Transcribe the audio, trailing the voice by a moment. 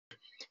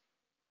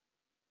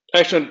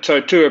Excellent.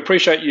 So, too,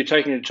 appreciate you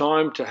taking the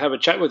time to have a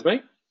chat with me.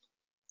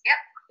 Yep,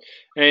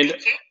 And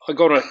thank you. I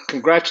got to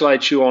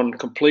congratulate you on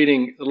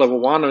completing level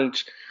one. And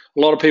a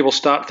lot of people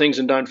start things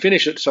and don't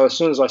finish it. So, as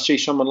soon as I see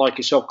someone like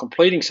yourself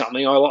completing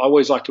something, I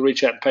always like to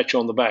reach out and pat you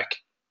on the back.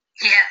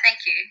 Yeah, thank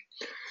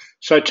you.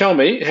 So, tell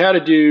me, how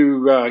did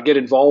you get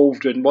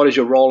involved, and what is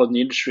your role in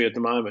the industry at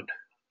the moment?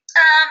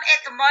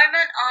 At the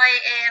moment, I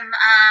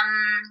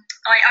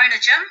own a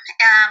gym.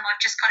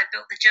 I've just kind of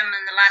built the gym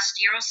in the last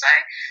year or so.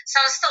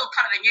 So it's still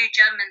kind of a new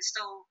gym and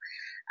still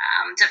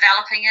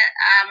developing it.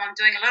 I'm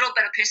doing a little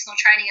bit of personal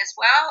training as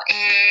well,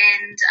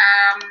 and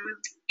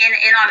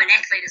I'm an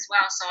athlete as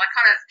well. So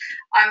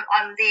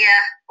I'm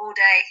there all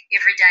day,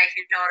 every day. If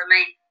you know what I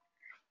mean.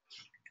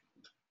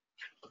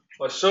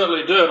 I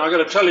certainly do, and I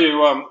got to tell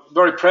you, I'm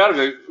very proud of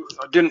you.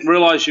 I didn't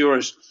realise you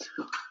were as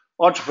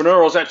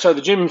entrepreneurial as that. So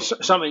the gym's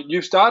something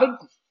you've started.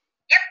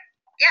 Yep,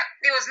 yep.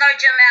 There was no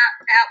gym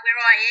out where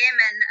I am,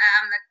 and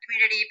the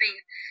community have been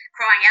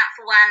crying out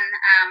for one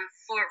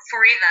for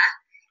forever.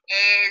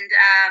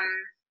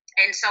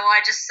 And so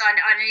I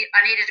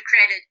needed to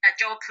create a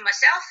job for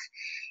myself,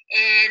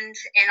 and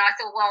I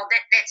thought, well,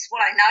 that's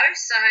what I know.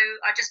 So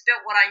I just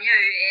built what I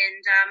knew,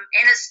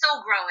 and it's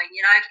still growing.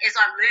 You know, as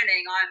I'm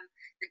learning,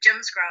 the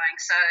gym's growing,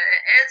 so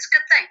it's a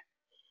good thing.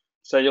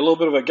 So you're a little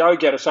bit of a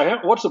go-getter. So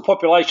what's the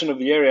population of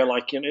the area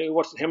like?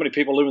 How many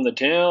people live in the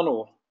town?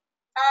 Or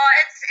Oh,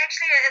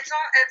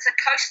 it's a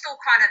coastal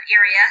kind of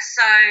area,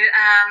 so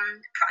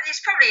there's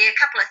probably a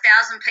couple of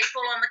thousand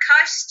people on the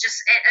coast.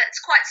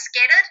 It's quite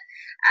scattered.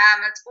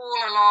 It's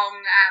all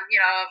along,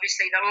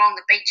 obviously along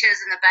the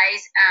beaches and the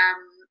bays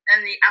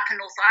in the upper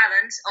North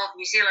Island of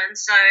New Zealand.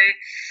 So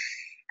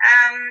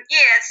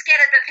yeah, it's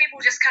scattered, but people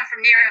just come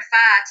from near and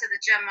far to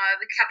the gym.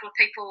 A couple of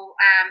people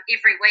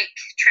every week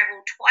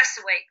travel twice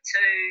a week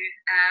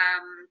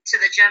to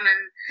the gym,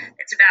 and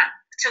it's about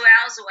 2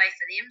 hours away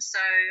for them. So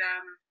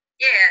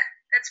yeah,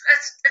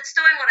 it's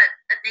doing what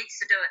it needs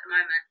to do at the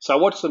moment. so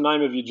what's the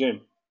name of your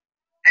gym?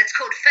 It's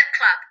called Fit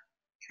Club.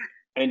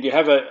 And you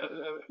have are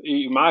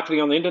you marketing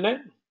on the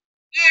internet?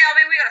 Yeah, I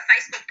mean we got a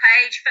Facebook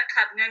page, Fit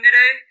Club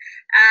Ngunguru.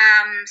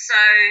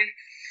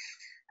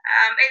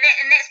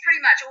 And that's pretty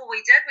much all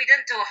we did. We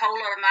didn't do a whole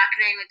lot of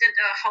marketing. We didn't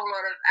do a whole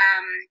lot of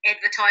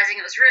advertising.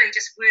 It was really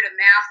just word of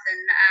mouth,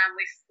 and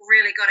we've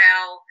really got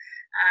our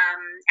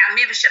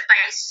membership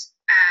base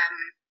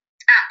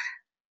up.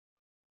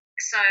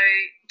 So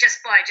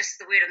just by just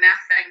the word of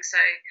mouth thing. So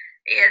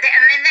yeah, and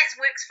then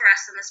that works for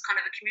us in this kind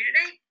of a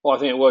community. Well, I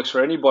think it works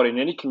for anybody in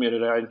any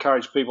community. I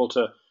encourage people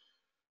to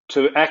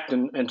act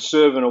and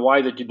serve in a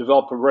way that you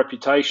develop a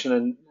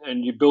reputation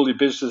and you build your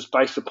business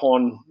based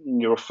upon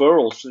your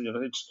referrals.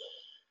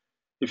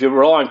 If you're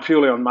relying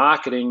purely on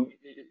marketing,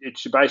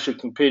 it's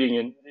basically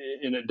competing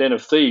in a den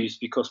of thieves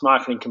because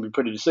marketing can be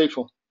pretty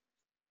deceitful.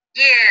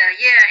 Yeah,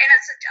 yeah, and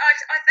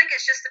I think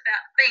it's just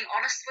about being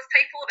honest with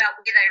people about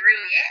where they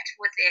really at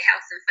with their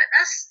health and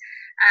fitness,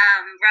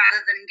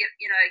 rather than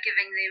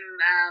giving them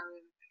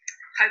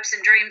hopes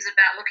and dreams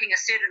about looking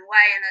a certain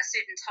way in a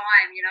certain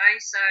time.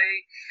 So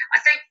I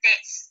think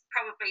that's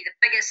probably the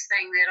biggest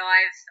thing that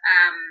I've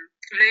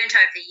learned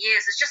over the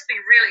years is just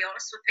be really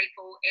honest with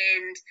people,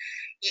 and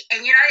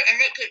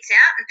that gets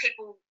out, and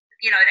people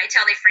they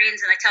tell their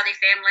friends and they tell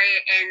their family,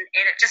 and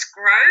it just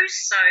grows.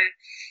 So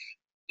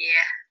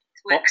yeah,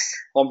 it works.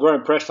 I'm very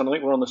impressed, and I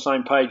think we're on the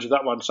same page with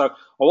that one. So I've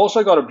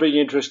also got a big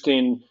interest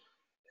in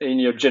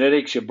your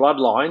genetics, your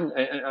bloodline.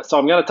 So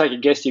I'm going to take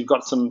a guess you've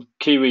got some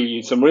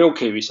Kiwi, some real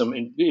Kiwi, some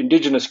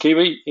indigenous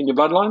Kiwi in your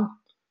bloodline.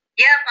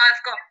 Yep,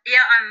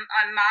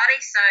 I'm Māori,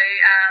 so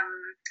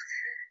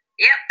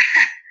yep,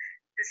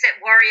 it's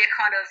that warrior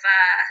kind of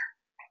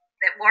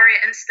that warrior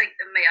instinct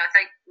in me. I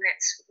think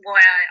that's why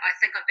I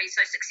think I've been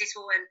so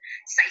successful in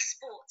say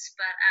sports,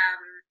 but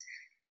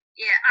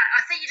yeah,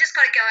 I think you just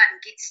got to go out and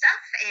get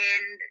stuff,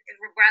 and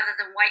rather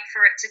than wait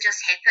for it to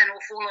just happen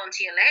or fall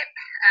onto your lap.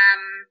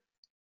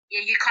 Yeah,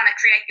 you kind of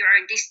create your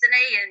own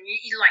destiny, and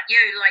you like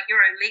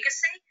your own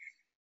legacy.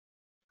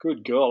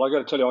 Good girl. I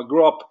got to tell you, I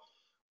grew up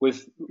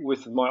with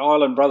my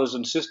island brothers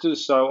and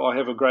sisters, so I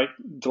have a great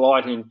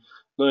delight in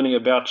learning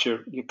about your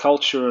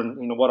culture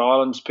and what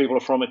islands people are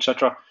from,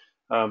 etc.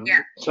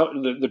 Yeah, So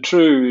the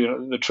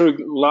true the true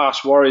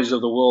last warriors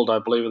of the world, I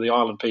believe, are the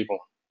island people.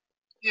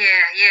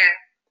 yeah, yeah.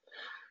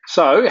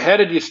 So, how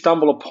did you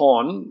stumble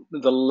upon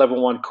the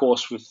level one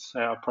course with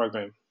our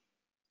program?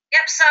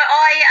 Yep. So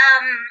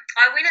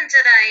I went and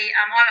did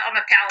I'm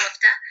a power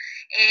lifter,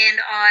 and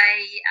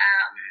I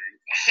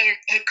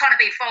had kind of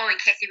been following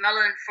Kathy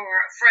Millen for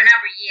a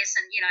number of years,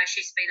 and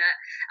she's been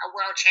a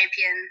world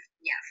champion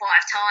 5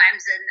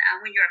 times, and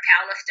when you're a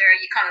power lifter,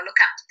 you kind of look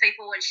up to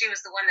people, and she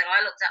was the one that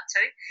I looked up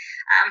to.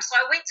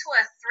 So I went to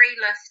a 3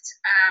 lift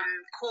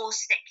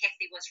course that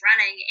Kathy was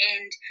running,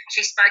 and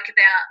she spoke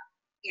about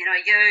you,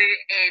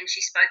 and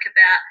she spoke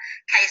about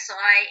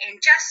KSI, and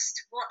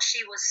just what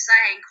she was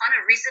saying kind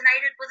of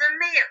resonated within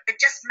me.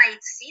 It just made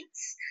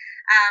sense.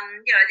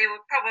 There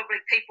were probably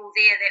people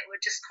there that were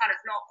just kind of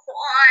not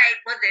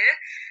quite with her,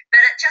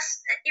 but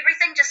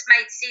everything just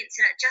made sense,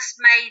 and it just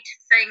made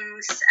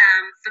things,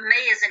 for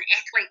me as an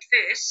athlete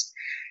first,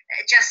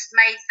 it just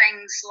made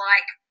things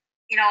like,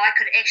 I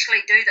could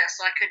actually do this.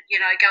 I could,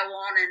 go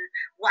on and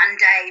one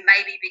day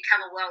maybe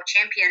become a world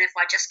champion if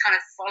I just kind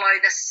of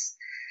follow this,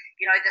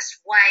 this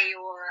way,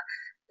 or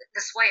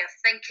this way of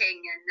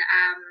thinking.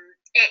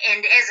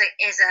 And as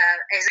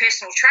a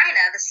personal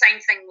trainer, the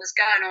same thing was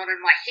going on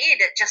in my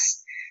head.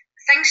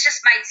 Things just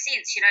made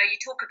sense. You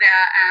talk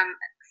about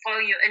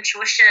following your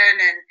intuition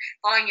and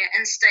following your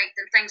instinct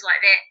and things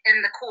like that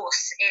in the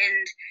course,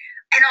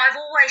 and I've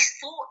always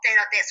thought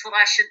that that's what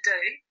I should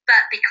do, but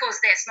because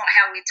that's not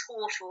how we're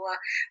taught or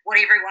what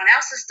everyone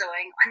else is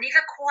doing, I never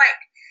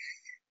quite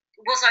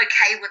was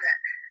okay with it.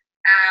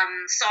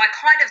 So I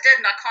kind of did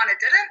and I kind of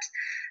didn't,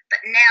 but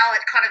now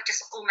it kind of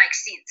just all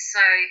makes sense.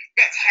 So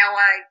that's how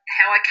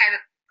I came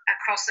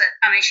across it.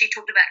 I mean, she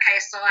talked about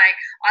KSI.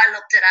 I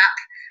looked it up.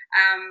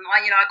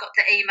 I got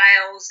the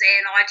emails,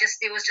 and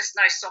there was just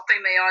no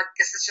stopping me.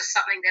 This is just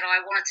something that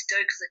I wanted to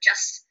do because it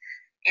just.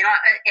 And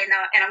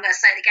I'm going to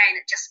say it again,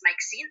 it just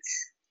makes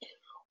sense.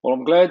 Well,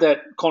 I'm glad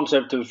that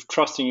concept of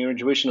trusting your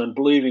intuition and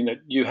believing that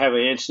you have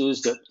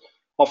answers, that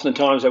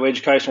oftentimes our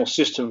educational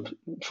system,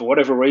 for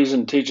whatever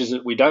reason, teaches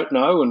that we don't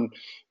know. And,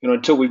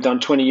 until we've done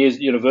 20 years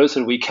at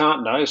university, we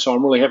can't know. So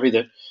I'm really happy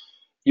that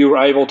you were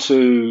able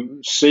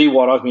to see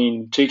what I've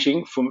been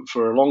teaching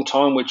for a long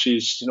time, which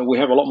is, we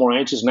have a lot more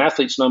answers, and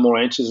athletes know more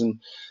answers, and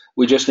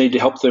we just need to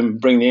help them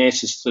bring the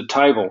answers to the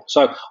table.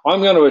 So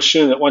I'm going to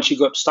assume that once you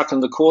got stuck in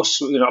the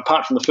course,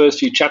 apart from the first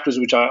few chapters,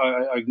 which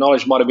I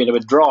acknowledge might have been a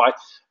bit dry,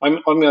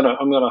 I'm going to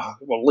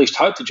at least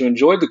hope that you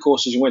enjoyed the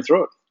course as you went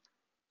through it.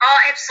 Oh,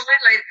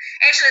 absolutely.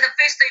 Actually, the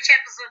first 2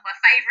 chapters were my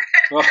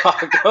favourite. Oh,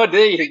 God,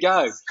 there you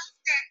go.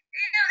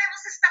 That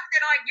was the stuff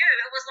that I knew.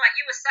 It was like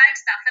you were saying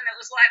stuff, and it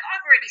was like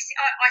I've already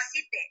I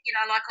said that.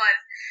 Like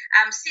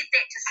I've said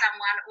that to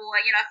someone, or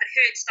if it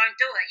hurts, don't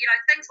do it.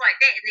 Things like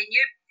that, and then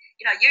you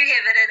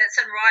have it and it's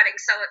in writing,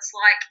 so it's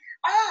like,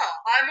 oh,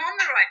 I'm on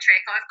the right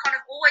track. I've kind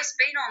of always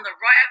been on the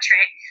right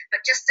track,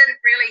 but just didn't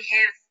really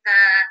have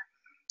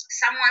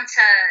someone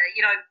to,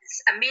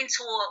 a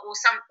mentor or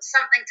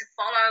something to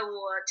follow,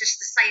 or just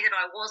to say that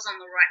I was on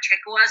the right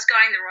track or I was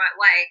going the right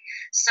way.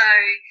 So,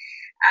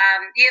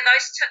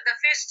 the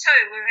first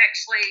 2 were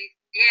actually,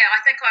 I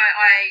think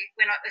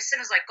as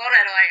soon as I got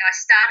it, I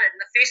started,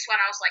 and the first one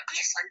I was like,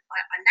 yes,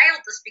 I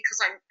nailed this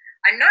because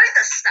I know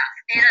this stuff,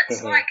 and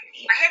it's like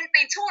I hadn't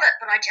been taught it,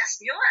 but I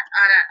just knew it.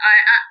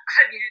 I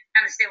hope you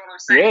understand what I'm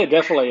saying. Yeah,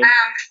 definitely.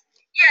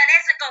 And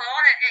as it got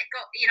on, it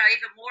got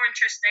even more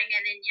interesting,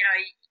 and then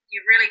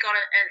you really got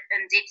it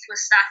in depth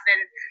with stuff,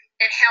 and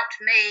it helped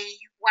me,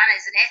 one,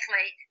 as an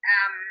athlete,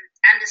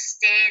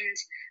 understand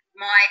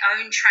my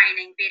own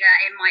training better,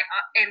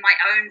 and my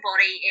own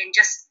body, and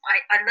just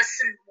I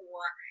listened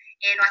more,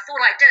 and I thought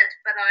I did,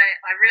 but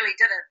I really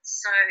didn't.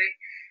 So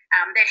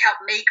that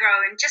helped me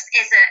grow, and just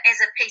as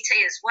a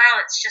PT as well,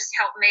 it's just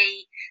helped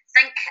me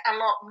think a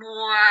lot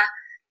more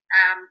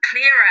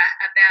clearer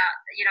about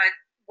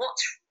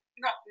what's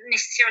not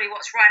necessarily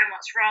what's right and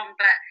what's wrong,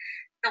 but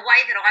the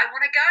way that I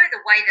want to go,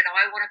 the way that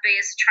I want to be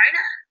as a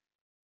trainer.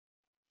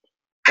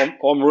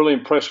 I'm really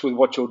impressed with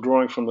what you're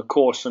drawing from the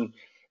course, and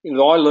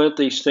I learnt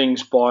these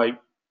things by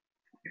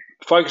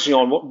focusing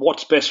on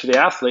what's best for the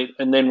athlete,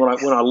 and then when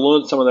I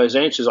learned some of those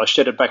answers, I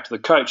shared it back to the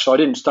coach. So I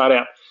didn't start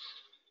out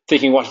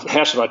thinking,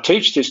 how should I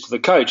teach this to the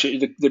coach?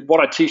 What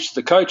I teach to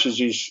the coaches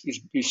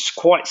is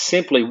quite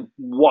simply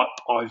what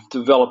I've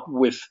developed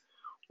with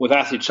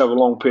athletes over a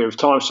long period of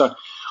time. So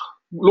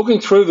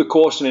looking through the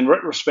course and in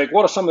retrospect,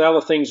 what are some of the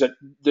other things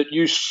that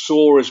you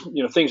saw as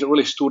things that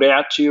really stood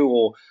out to you,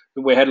 or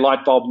we had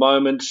light bulb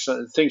moments,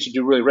 things that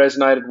you really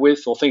resonated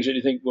with, or things that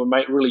you think were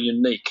really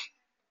unique?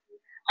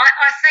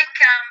 I think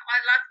I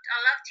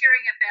loved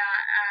hearing about.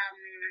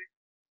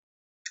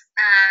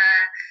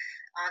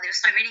 There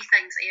were so many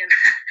things, Ian.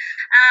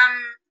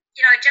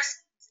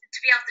 Just to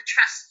be able to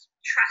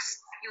trust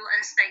your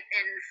instinct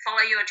and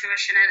follow your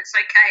intuition, and it's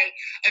okay,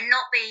 and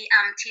not be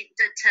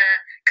tempted to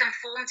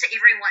conform to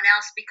everyone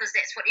else because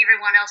that's what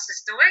everyone else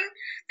is doing.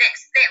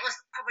 That was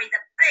probably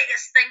the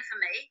biggest thing for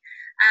me,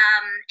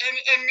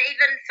 and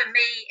even for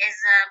me as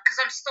because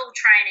I'm still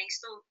training,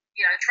 still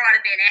trying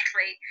to be an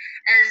athlete,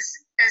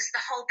 is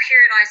the whole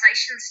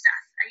periodization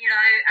stuff.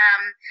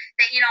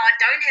 That I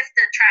don't have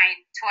to train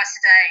twice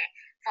a day,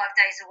 5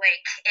 days a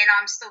week, and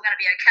I'm still going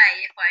to be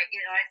okay if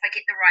I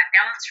get the right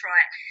balance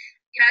right.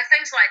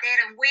 Things like that,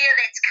 and where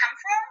that's come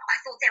from. I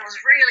thought that was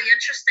really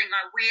interesting,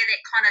 like where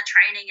that kind of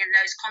training and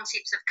those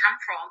concepts have come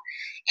from.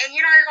 And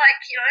I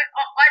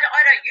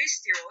don't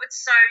use steroids,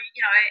 so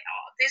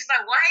there's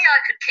no way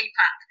I could keep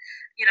up,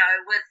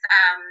 with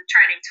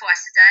training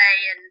twice a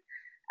day, and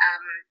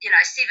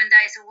 7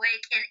 days a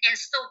week and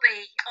still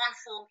be on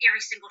form every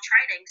single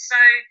training. So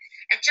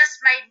it just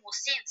made more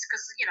sense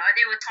because,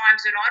 there were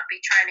times when I'd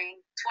be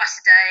training twice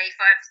a day,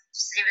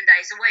 7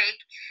 days a week,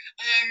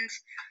 and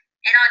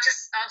I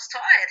was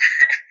tired.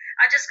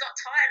 I just got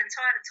tired, and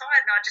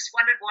I just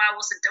wondered why I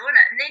wasn't doing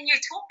it. And then you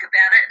talk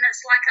about it, and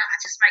it's like,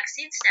 it just makes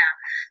sense now.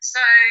 So,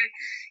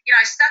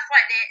 stuff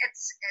like that,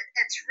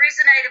 it's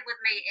resonated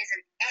with me as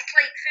an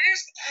athlete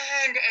first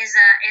and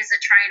as a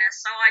trainer.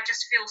 So I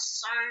just feel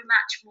so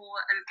much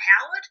more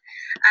empowered,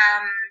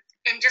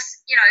 and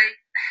just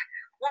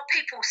what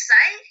people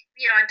say,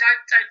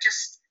 don't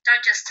just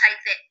take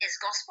that as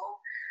gospel,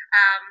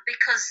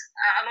 because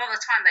a lot of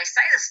the time they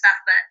say this stuff,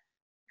 but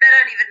they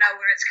don't even know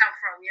where it's come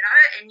from,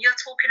 and you're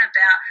talking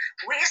about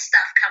where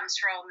stuff comes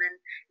from, and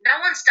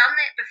no one's done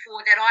that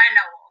before that I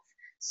know of.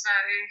 So,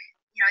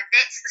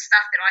 that's the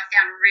stuff that I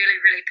found really,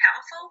 really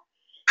powerful.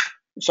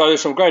 So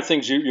there's some great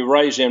things you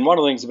raised there, and one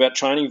of the things about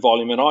training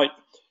volume, and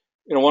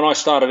when I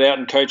started out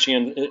in coaching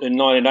in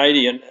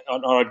 1980, and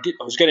I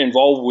was getting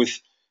involved with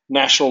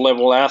national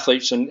level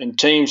athletes and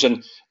teams,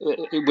 and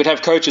we'd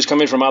have coaches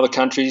come in from other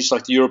countries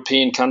like the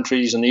European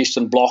countries and the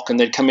Eastern Bloc, and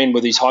they'd come in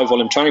with these high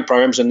volume training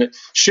programs, and it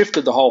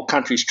shifted the whole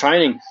country's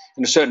training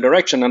in a certain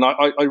direction. And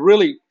I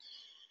really,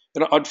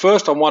 at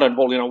first I wondered,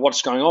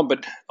 what's going on,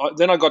 but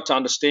then I got to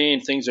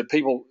understand things that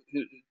people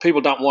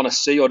don't want to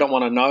see or don't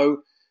want to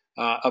know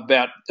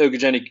about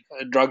ergogenic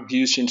drug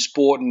use in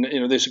sport,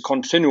 and there's a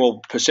continual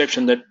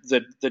perception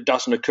that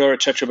doesn't occur,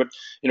 etc.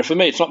 But for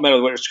me, it's not a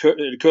matter whether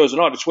it occurs or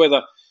not; it's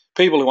whether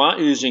people who aren't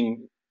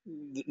using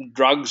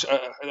drugs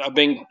are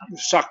being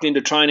sucked into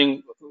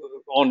training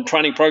on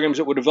training programs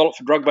that were developed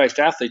for drug-based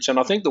athletes. And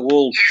I think the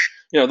world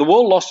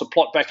lost the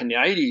plot back in the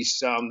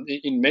 80s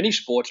in many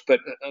sports,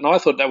 and I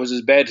thought that was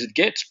as bad as it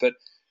gets. But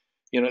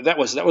that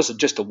was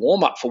just a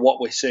warm-up for what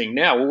we're seeing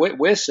now.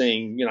 We're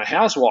seeing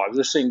housewives,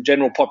 we're seeing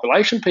general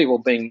population people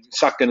being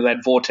sucked into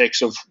that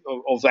vortex of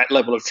that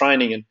level of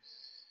training. And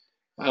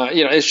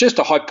it's just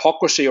a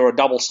hypocrisy or a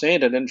double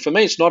standard. And for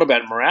me, it's not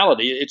about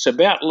morality. It's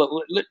about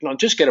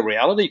just get a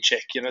reality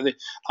check.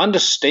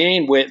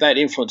 Understand where that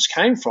influence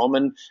came from,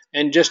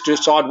 and just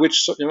decide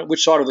which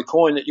side of the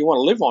coin that you want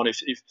to live on. If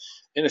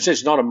in a sense,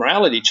 it's not a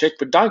morality check,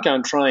 but don't go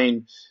and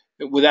train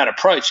with that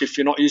approach if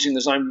you're not using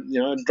the same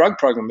drug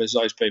program as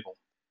those people.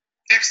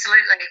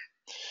 Absolutely.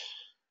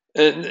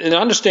 And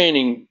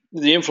understanding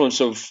the influence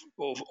of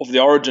the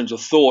origins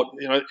of thought,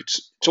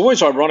 it's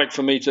always ironic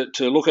for me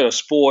to look at a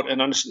sport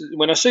and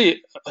when I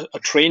see a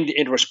trend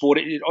enter a sport,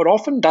 it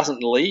often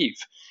doesn't leave.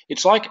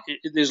 It's like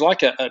there's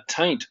like a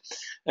taint.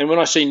 And when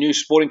I see new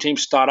sporting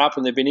teams start up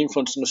and they've been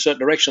influenced in a certain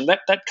direction,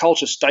 that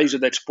culture stays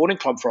at that sporting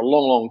club for a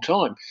long, long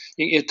time.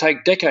 It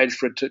take decades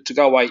for it to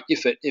go away,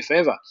 if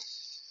ever.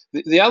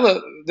 The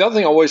other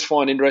thing I always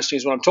find interesting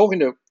is when I'm talking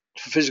to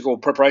physical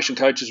preparation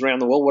coaches around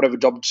the world, whatever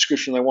job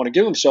description they want to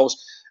give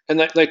themselves, and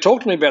they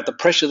talk to me about the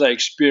pressure they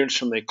experience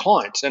from their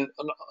clients. And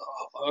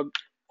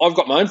I've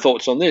got my own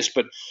thoughts on this,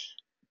 but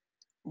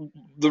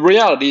the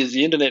reality is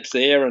the internet's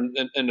there, and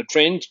the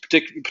trends,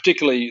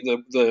 particularly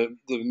the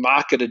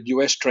marketed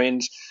US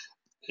trends,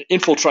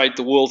 infiltrate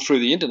the world through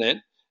the internet,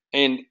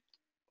 and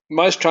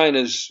most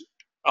trainers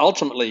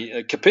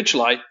ultimately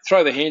capitulate,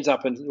 throw their hands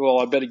up, and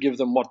I better give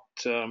them what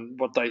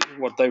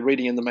they're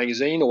reading in the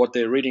magazine or what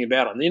they're reading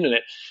about on the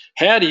internet.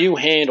 How do you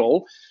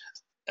handle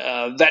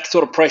that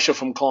sort of pressure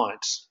from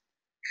clients?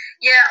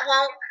 Yeah,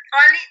 well,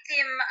 I let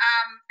them,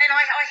 and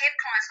I have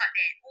clients like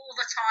that all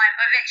the time.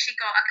 I've actually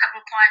got a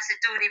couple of clients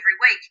that do it every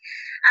week.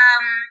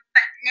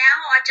 But now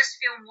I just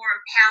feel more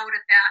empowered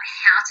about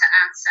how to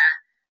answer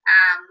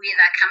where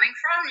they're coming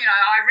from.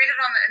 I read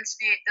it on the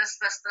internet, this,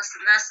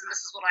 and this, and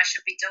this is what I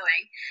should be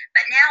doing.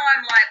 But now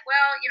I'm like,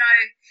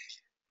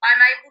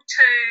 I'm able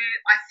to,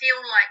 I feel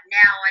like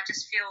now I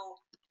just feel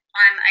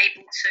I'm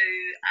able to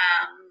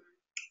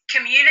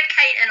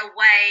communicate in a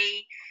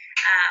way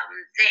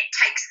that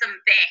takes them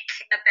back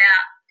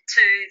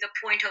to the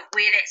point of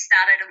where that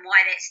started and why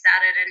that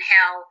started, and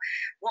how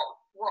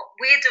what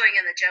we're doing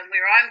in the gym,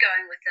 where I'm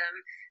going with them,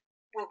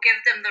 will give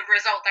them the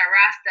result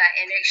they're after,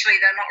 and actually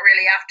they're not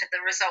really after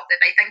the result that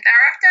they think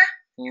they're after.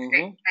 If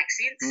that makes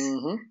sense.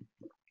 Mm-hmm.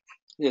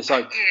 Yeah,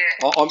 so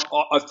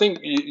I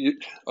think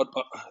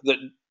that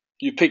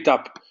you picked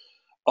up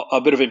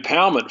a bit of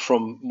empowerment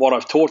from what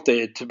I've taught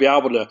there, to be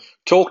able to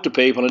talk to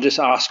people and just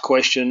ask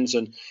questions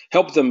and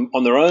help them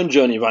on their own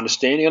journey of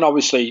understanding. And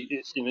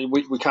obviously,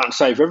 we can't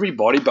save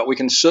everybody, but we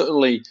can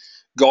certainly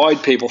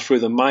guide people through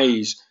the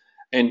maze.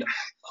 And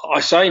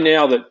I say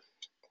now that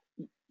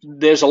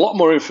there's a lot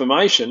more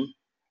information,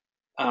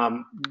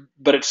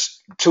 but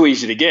it's too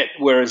easy to get.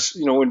 Whereas,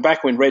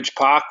 back when Reg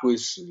Park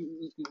was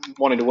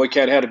wanting to work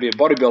out how to be a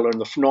bodybuilder in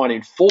the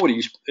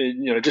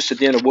 1940s, just at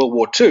the end of World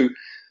War II,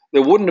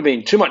 there wouldn't have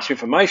been too much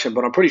information,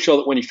 but I'm pretty sure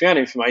that when he found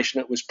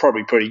information, it was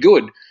probably pretty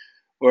good.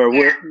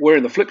 We're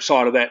in the flip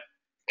side of that,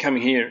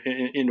 coming here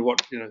into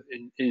what,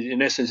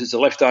 in essence, is a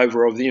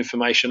leftover of the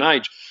information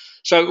age.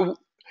 So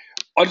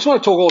I just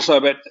want to talk also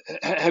about,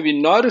 have you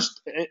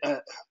noticed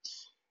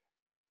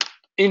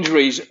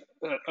injuries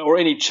or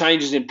any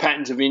changes in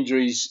patterns of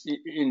injuries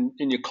in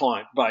your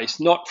client base,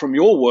 not from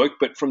your work,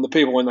 but from the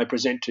people when they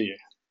present to you?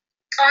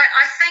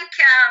 I think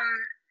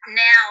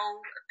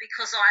now,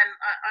 because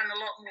I'm a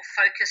lot more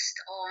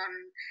focused on,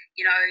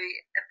 you know,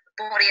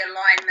 body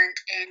alignment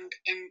and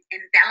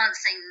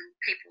balancing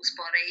people's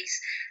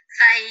bodies,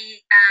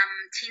 they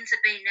tend to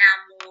be now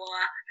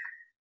more.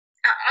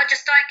 I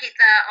just don't get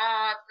the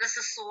this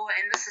is sore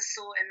and this is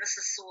sore and this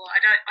is sore.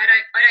 I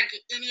don't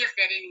get any of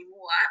that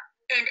anymore.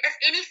 And if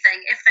anything,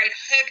 if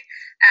they've had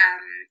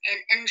an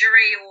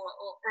injury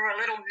or a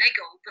little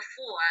niggle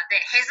before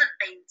that hasn't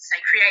been,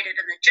 say, created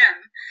in the gym,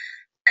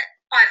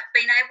 I've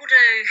been able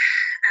to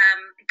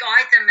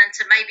guide them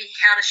into maybe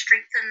how to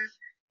strengthen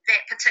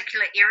that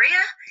particular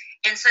area,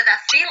 and so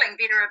they're feeling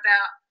better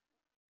about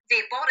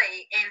their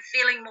body and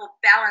feeling more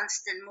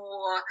balanced and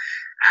more,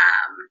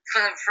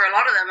 for a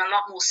lot of them, a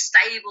lot more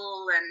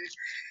stable. And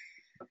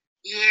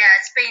yeah,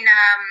 it's been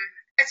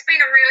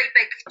a really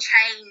big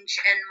change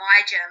in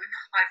my gym.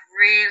 I've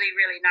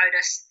really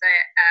noticed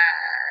that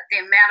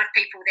the amount of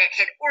people that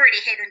had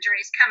already had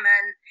injuries come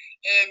in,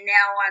 and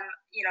now I'm,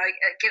 you know,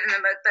 giving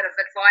them a bit of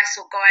advice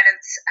or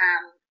guidance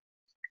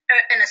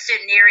in a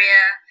certain area,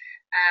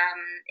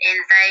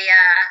 and they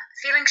are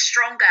feeling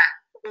stronger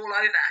all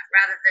over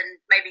rather than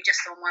maybe just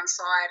on one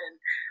side and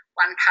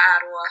one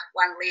part or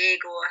one leg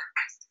or,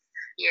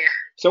 yeah.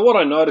 So what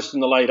I noticed in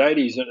the late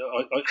 80s,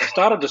 I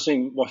started to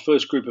see my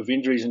first group of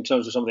injuries in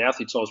terms of some of the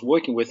athletes I was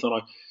working with,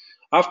 and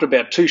after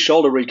about 2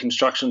 shoulder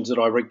reconstructions that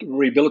I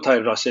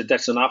rehabilitated, I said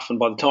that's enough, and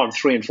by the time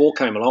 3 and 4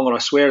 came along, and I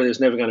swear there's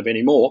never going to be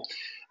any more,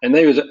 and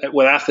they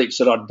were athletes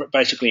that I'd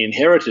basically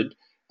inherited.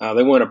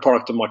 They weren't a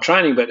product of my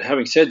training, but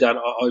having said that,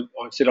 I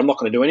said I'm not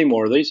going to do any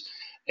more of these,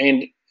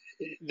 and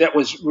that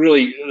was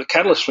really the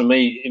catalyst for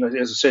me. You know,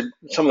 as I said,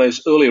 some of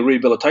those earlier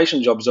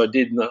rehabilitation jobs I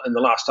did in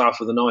the last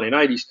half of the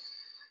 1980s.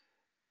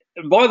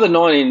 By the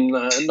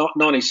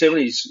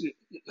 1970s,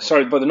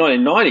 by the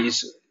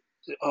 1990s,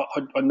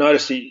 I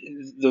noticed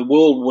the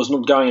world was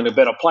not going in a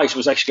better place. It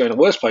was actually going in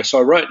a worse place. So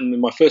I wrote in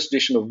my first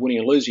edition of Winning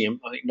and Losing,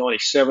 I think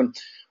 97,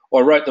 I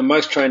wrote the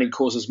most training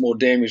causes more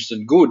damage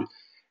than good.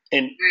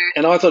 And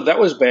I thought that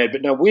was bad.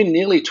 But now we're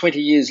nearly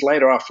 20 years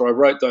later after I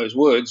wrote those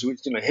words,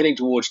 heading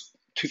towards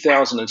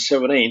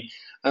 2017,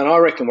 and I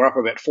reckon we're up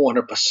about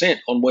 400%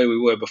 on where we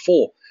were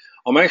before.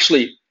 I'm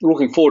actually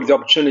looking forward to the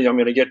opportunity I'm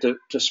going to get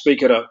to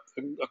speak at a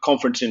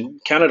conference in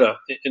Canada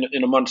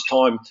in a month's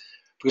time,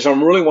 because I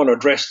really want to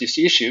address this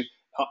issue.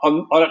 I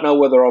don't know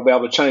whether I'll be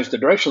able to change the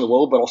direction of the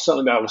world, but I'll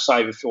certainly be able to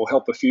save or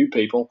help a few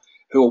people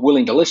who are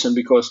willing to listen,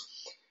 because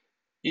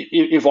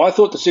if I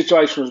thought the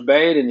situation was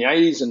bad in the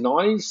 80s and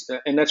 90s,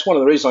 and that's one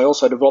of the reasons I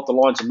also developed the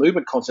lines of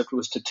movement concept,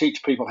 was to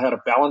teach people how to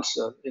balance,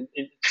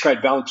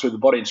 create balance through the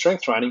body and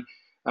strength training,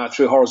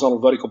 through horizontal,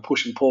 vertical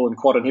push and pull and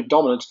quad and hip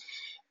dominance.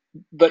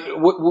 But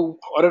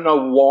I don't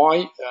know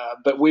why,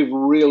 but we've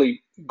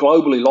really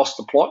globally lost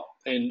the plot,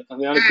 and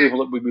the only people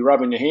that would be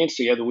rubbing their hands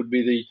together would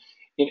be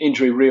the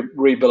injury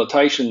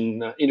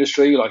rehabilitation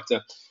industry, like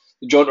the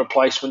joint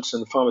replacements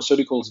and the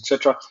pharmaceuticals,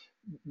 etc.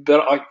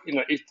 But I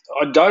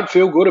don't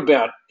feel good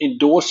about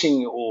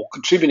endorsing or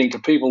contributing to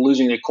people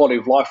losing their quality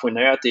of life when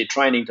they're out there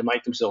training to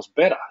make themselves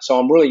better. So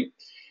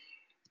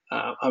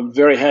I'm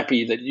very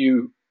happy that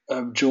you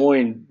have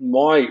joined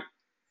my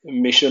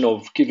mission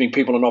of giving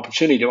people an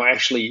opportunity to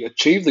actually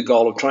achieve the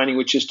goal of training,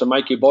 which is to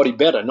make your body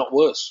better, not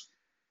worse.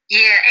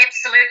 Yeah,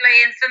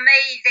 absolutely. And for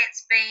me,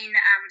 that's been,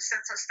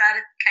 since I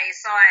started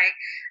KSI,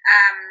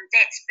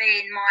 that's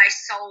been my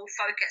sole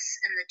focus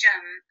in the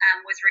gym,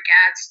 with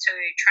regards to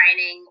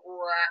training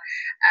or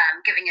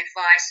giving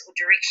advice or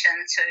direction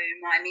to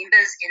my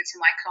members and to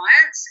my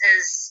clients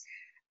is,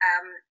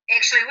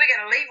 actually we're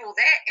going to leave all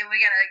that and we're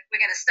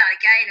going to start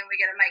again, and we're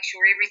going to make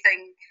sure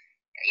everything,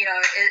 you know,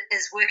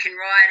 is working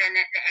right, and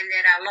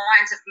that our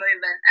lines of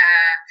movement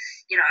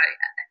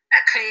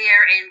are clear,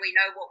 and we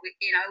know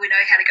we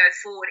know how to go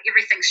forward.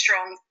 Everything's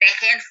strong, back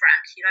and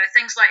front,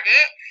 things like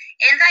that.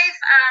 And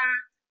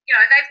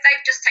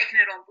they've just taken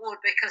it on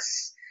board,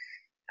 because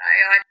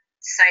I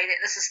say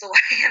that this is the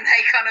way, and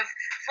they kind of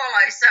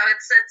follow. So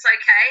it's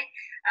okay,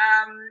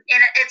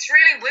 and it's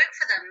really worked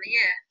for them.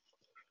 Yeah.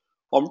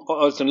 I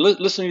was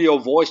listening to your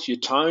voice, your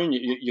tone,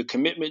 your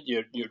commitment,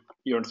 your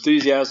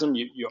enthusiasm,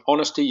 your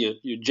honesty,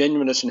 your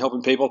genuineness in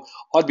helping people.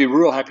 I'd be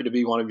real happy to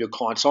be one of your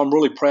clients. So I'm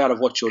really proud of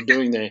what you're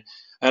doing there,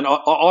 and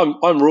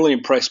I'm really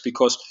impressed,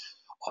 because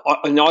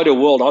in the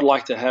ideal world, I'd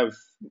like to have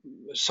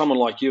someone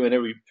like you in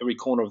every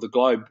corner of the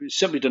globe,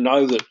 simply to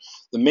know that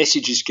the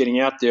message is getting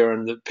out there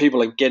and that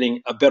people are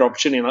getting a better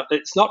opportunity. And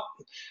it's not,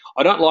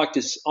 I don't like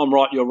this I'm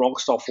right, you're wrong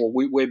stuff, or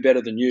we're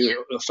better than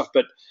you or stuff,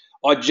 but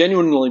I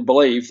genuinely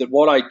believe that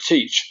what I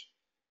teach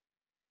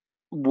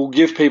will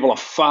give people a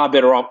far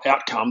better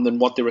outcome than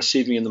what they're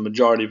receiving in the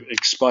majority of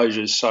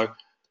exposures. So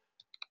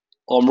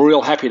I'm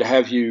real happy to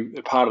have you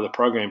a part of the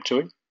program,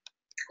 Tui.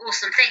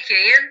 Awesome. Thank you,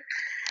 Ian.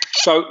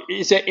 So,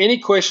 is there any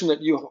question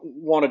that you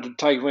wanted to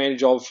take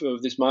advantage of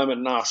this moment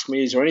and ask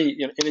me? Is there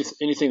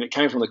anything that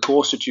came from the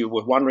course that you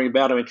were wondering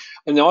about? I mean,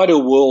 in the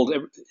ideal world,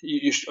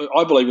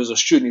 I believe as a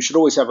student, you should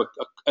always have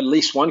at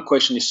least one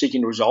question you're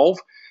seeking to resolve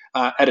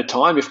at a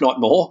time, if not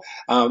more.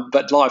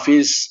 But life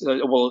is,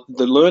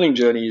 the learning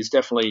journey is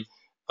definitely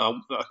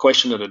a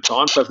question at a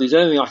time. So, if there's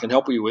anything I can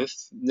help you with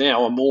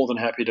now, I'm more than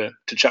happy to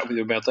chat with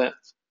you about that.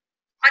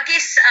 I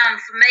guess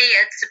for me,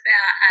 it's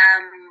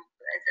about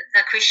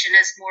the question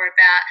is more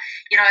about,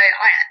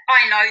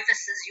 I know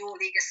this is your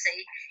legacy,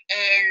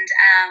 and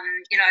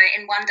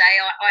and one day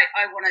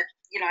I want to,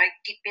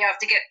 be able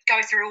to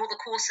go through all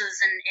the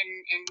courses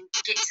and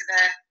get to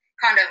the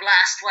kind of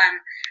last one,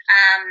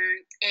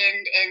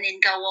 and then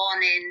go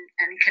on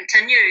and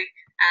continue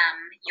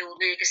your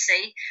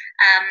legacy.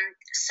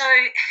 So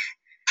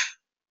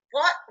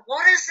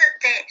what is it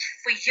that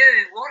for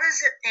you? What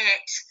is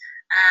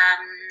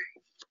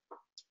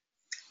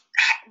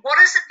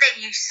it that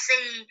you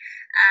see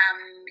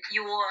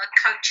your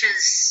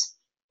coaches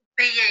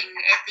being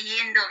at the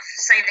end of,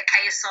 say, the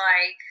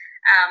KSI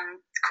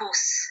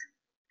course,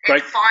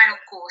 that final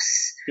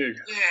course? Yeah.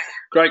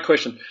 Great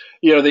question.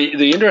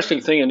 The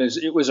interesting thing is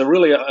it was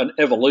really an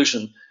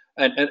evolution,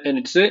 and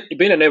it's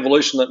been an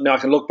evolution that now I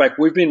can look back.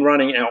 We've been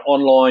running our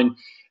online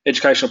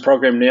educational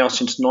program now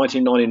since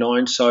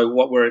 1999, so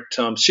what we're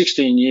at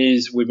 16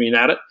 years we've been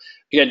at it.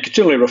 Again,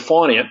 continually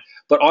refining it.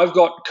 But I've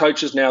got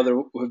coaches now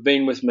that have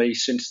been with me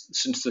since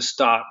the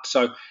start.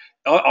 So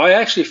I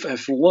actually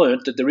have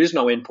learned that there is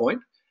no endpoint,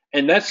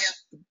 and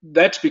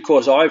that's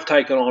because I've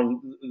taken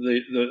on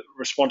the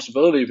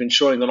responsibility of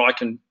ensuring that I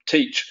can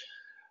teach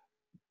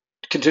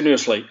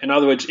continuously. In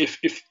other words,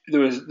 if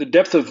there was the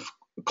depth of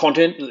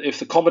content, if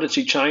the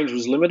competency change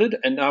was limited,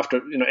 and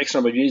after X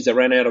number of years they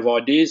ran out of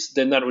ideas,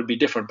 then that would be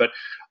different. But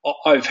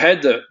I've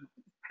had the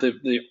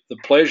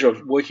pleasure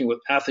of working with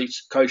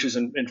athletes, coaches,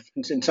 and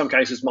in some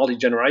cases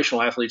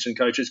multi-generational athletes and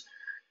coaches,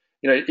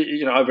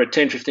 over a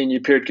 10, 15-year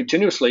period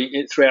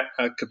continuously throughout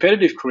a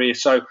competitive career.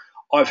 So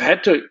I've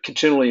had to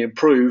continually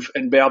improve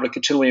and be able to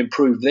continually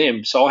improve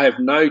them. So I have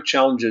no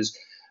challenges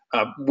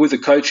with a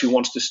coach who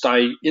wants to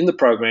stay in the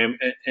program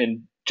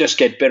and just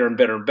get better and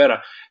better and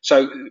better.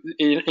 So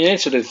in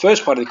answer to the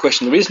first part of the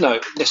question, there is no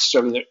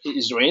necessarily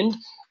end,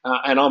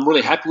 and I'm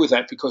really happy with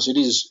that because it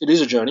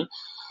is a journey.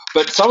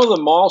 But some of the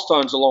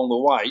milestones along the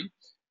way,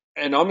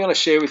 and I'm going to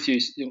share with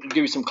you, give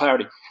you some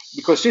clarity,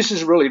 because this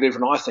is really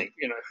different, I think,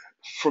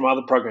 from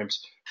other programs.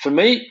 For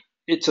me,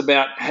 it's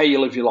about how you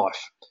live your life.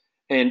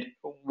 And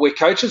we're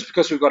coaches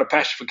because we've got a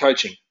passion for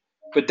coaching.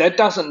 But that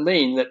doesn't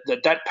mean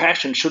that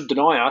passion should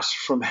deny us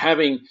from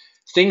having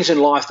things in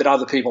life that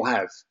other people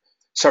have.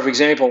 So, for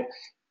example,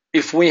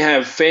 if we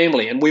have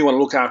family and we want to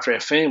look after our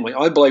family,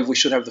 I believe we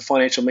should have the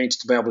financial means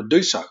to be able to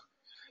do so.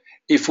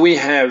 If we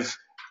have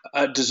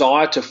a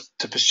desire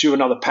to pursue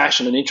another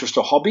passion, an interest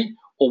or hobby,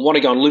 or want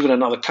to go and live in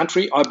another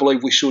country, I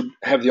believe we should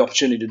have the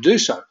opportunity to do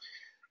so.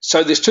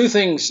 So there's two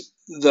things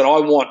that I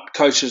want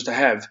coaches to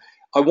have.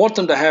 I want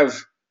them to have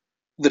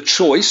the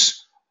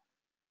choice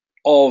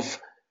of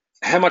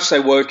how much they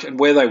work and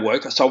where they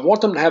work. So I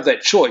want them to have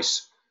that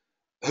choice,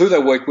 who they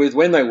work with,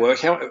 when they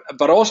work,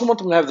 but I also want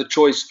them to have the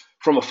choice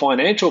from a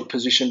financial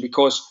position,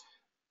 because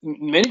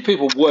many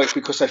people work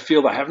because they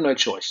feel they have no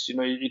choice.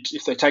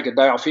 If they take a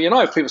day off,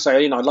 if people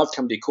say, I'd love to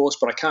come to your course,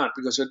 but I can't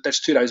because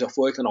that's 2 days off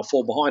work and I'll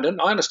fall behind. And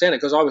I understand it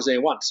because I was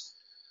there once.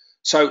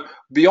 So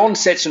beyond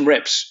sets and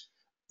reps,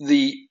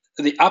 the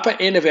upper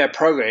end of our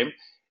program,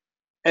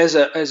 as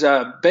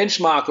a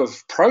benchmark of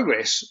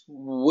progress,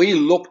 we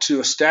look to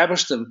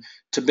establish them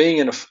to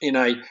being in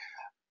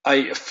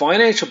a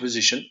financial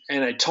position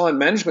and a time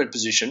management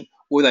position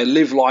where they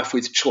live life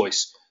with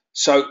choice.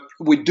 So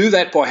we do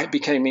that by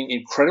becoming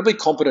incredibly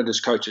competent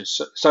as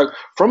coaches. So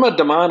from a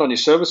demand on your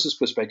services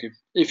perspective,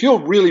 if you're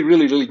really,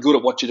 really, really good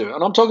at what you do,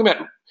 and I'm talking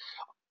about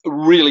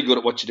really good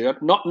at what you do,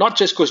 not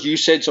just because you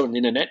said so on the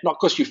internet, not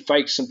because you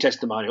faked some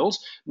testimonials,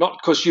 not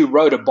because you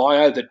wrote a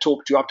bio that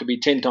talked you up to be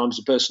 10 times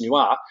the person you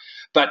are,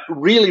 but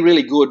really,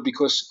 really good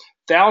because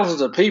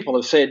thousands of people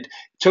have said,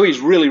 Tui's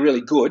really,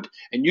 really good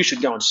and you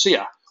should go and see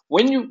her.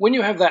 When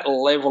you have that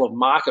level of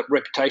market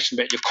reputation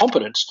about your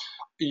competence,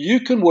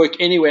 you can work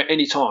anywhere,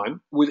 anytime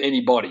with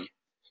anybody.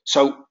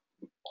 So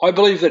I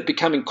believe that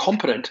becoming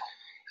competent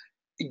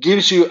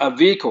gives you a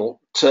vehicle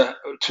to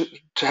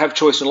have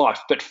choice in life.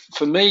 But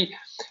for me,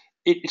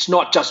 it's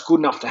not just good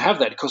enough to have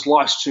that because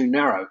life's too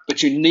narrow.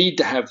 But you need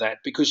to have that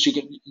because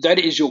that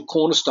is your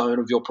cornerstone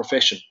of your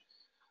profession.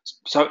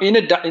 So in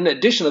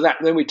addition to that,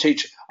 then we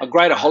teach a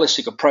greater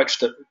holistic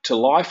approach to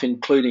life,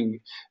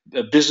 including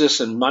business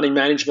and money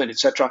management,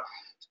 etc.,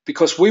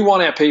 because we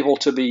want our people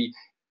to be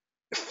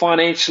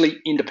financially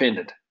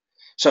independent.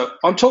 So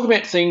I'm talking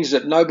about things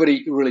that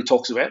nobody really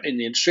talks about in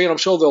the industry, and I'm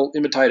sure they'll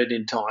imitate it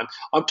in time.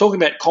 I'm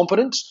talking about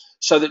competence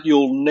so that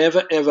you'll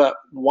never, ever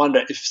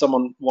wonder if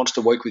someone wants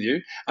to work with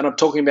you. And I'm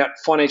talking about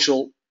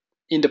financial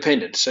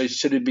independence, so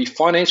to be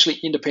financially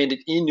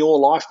independent in your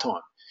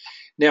lifetime.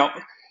 Now,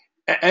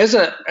 as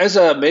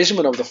a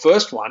measurement of the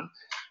first one,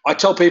 I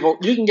tell people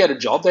you can get a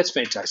job, that's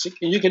fantastic,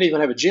 and you can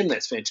even have a gym,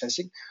 that's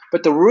fantastic.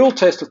 But the real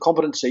test of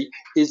competency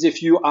is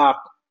if you are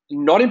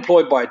not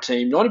employed by a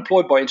team, not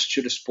employed by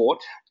Institute of Sport,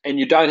 and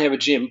you don't have a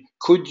gym,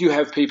 could you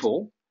have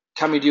people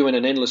coming to you in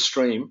an endless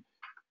stream,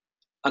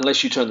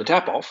 unless you turn the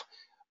tap off,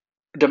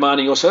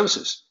 demanding your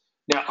services?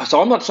 Now,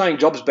 so I'm not saying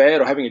job's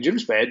bad or having a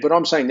gym's bad, but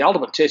I'm saying the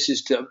ultimate test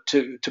is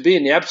to be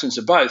in the absence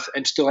of both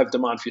and still have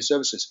demand for your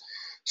services.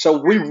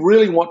 So we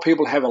really want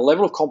people to have a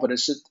level of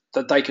competence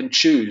that they can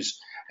choose.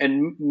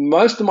 And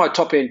most of my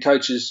top-end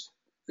coaches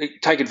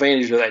take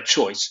advantage of that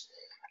choice.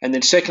 And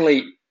then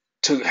secondly,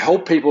 to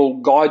help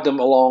people, guide them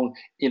along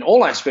in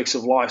all aspects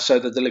of life so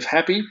that they live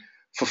happy,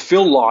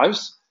 fulfilled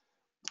lives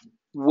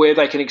where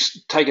they can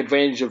take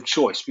advantage of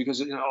choice.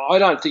 Because I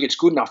don't think it's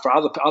good enough for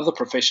other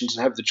professions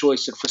to have the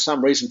choice that for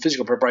some reason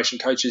physical preparation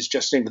coaches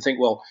just seem to think,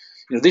 well,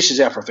 this is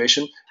our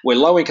profession. We're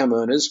low-income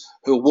earners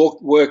who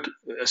work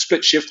a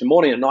split shift, the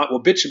morning and night.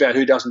 We'll bitch about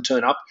who doesn't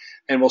turn up,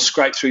 and we'll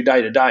scrape through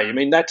day to day. I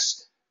mean,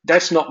 that's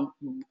not.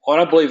 I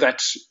don't believe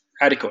that's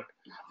adequate.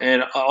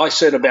 And I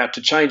set about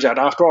to change that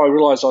after I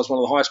realised I was one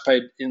of the highest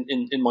paid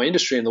in my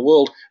industry in the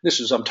world. This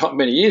was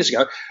many years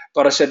ago,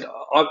 but I said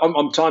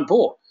I'm time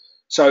poor,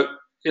 so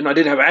I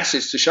didn't have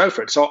assets to show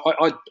for it. So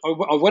I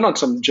went on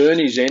some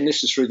journeys, and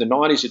this is through the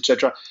 90s,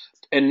 etc.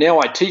 And now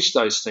I teach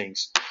those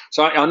things.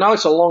 So I know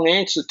it's a long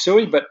answer to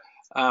it, but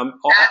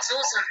that's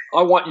awesome.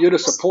 I want you to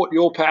support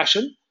your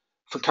passion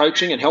for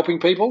coaching and helping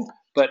people.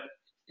 But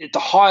at the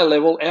higher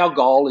level, our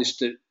goal is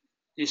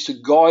to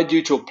guide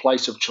you to a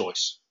place of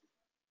choice.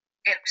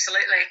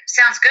 Absolutely.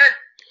 Sounds good.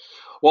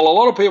 Well, a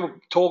lot of people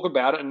talk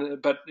about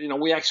it, but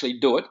we actually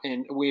do it,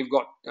 and we've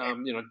got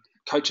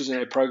coaches in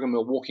our program who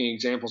are walking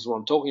examples of what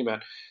I'm talking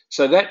about.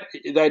 So that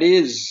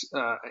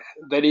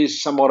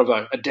is somewhat of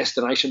a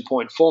destination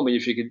point for me,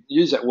 if you could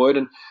use that word.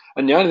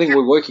 And the only thing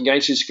we're working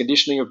against is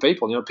conditioning of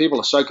people. People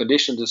are so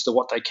conditioned as to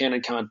what they can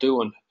and can't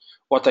do and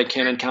what they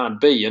can and can't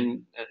be,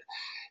 and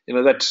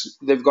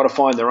they've got to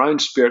find their own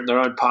spirit and their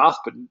own path.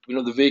 But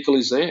the vehicle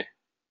is there.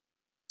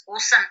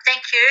 Awesome,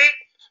 thank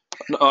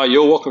you. Oh,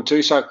 you're welcome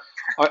too. So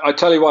I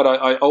tell you what,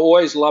 I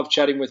always love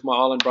chatting with my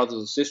island brothers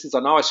and sisters.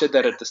 I know I said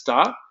that at the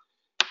start.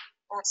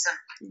 Awesome.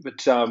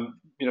 But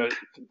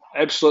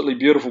absolutely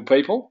beautiful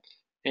people,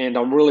 and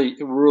I'm really,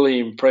 really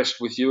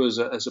impressed with you as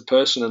a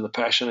person and the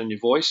passion in your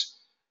voice,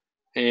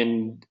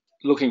 and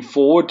looking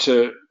forward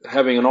to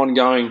having an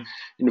ongoing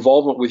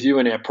involvement with you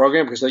in our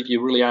program, because I think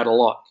you really add a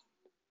lot.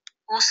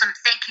 Awesome.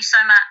 Thank you so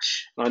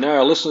much. I know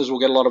our listeners will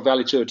get a lot of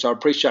value to it, so I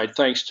appreciate it.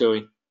 Thanks, Tui.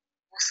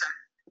 Awesome.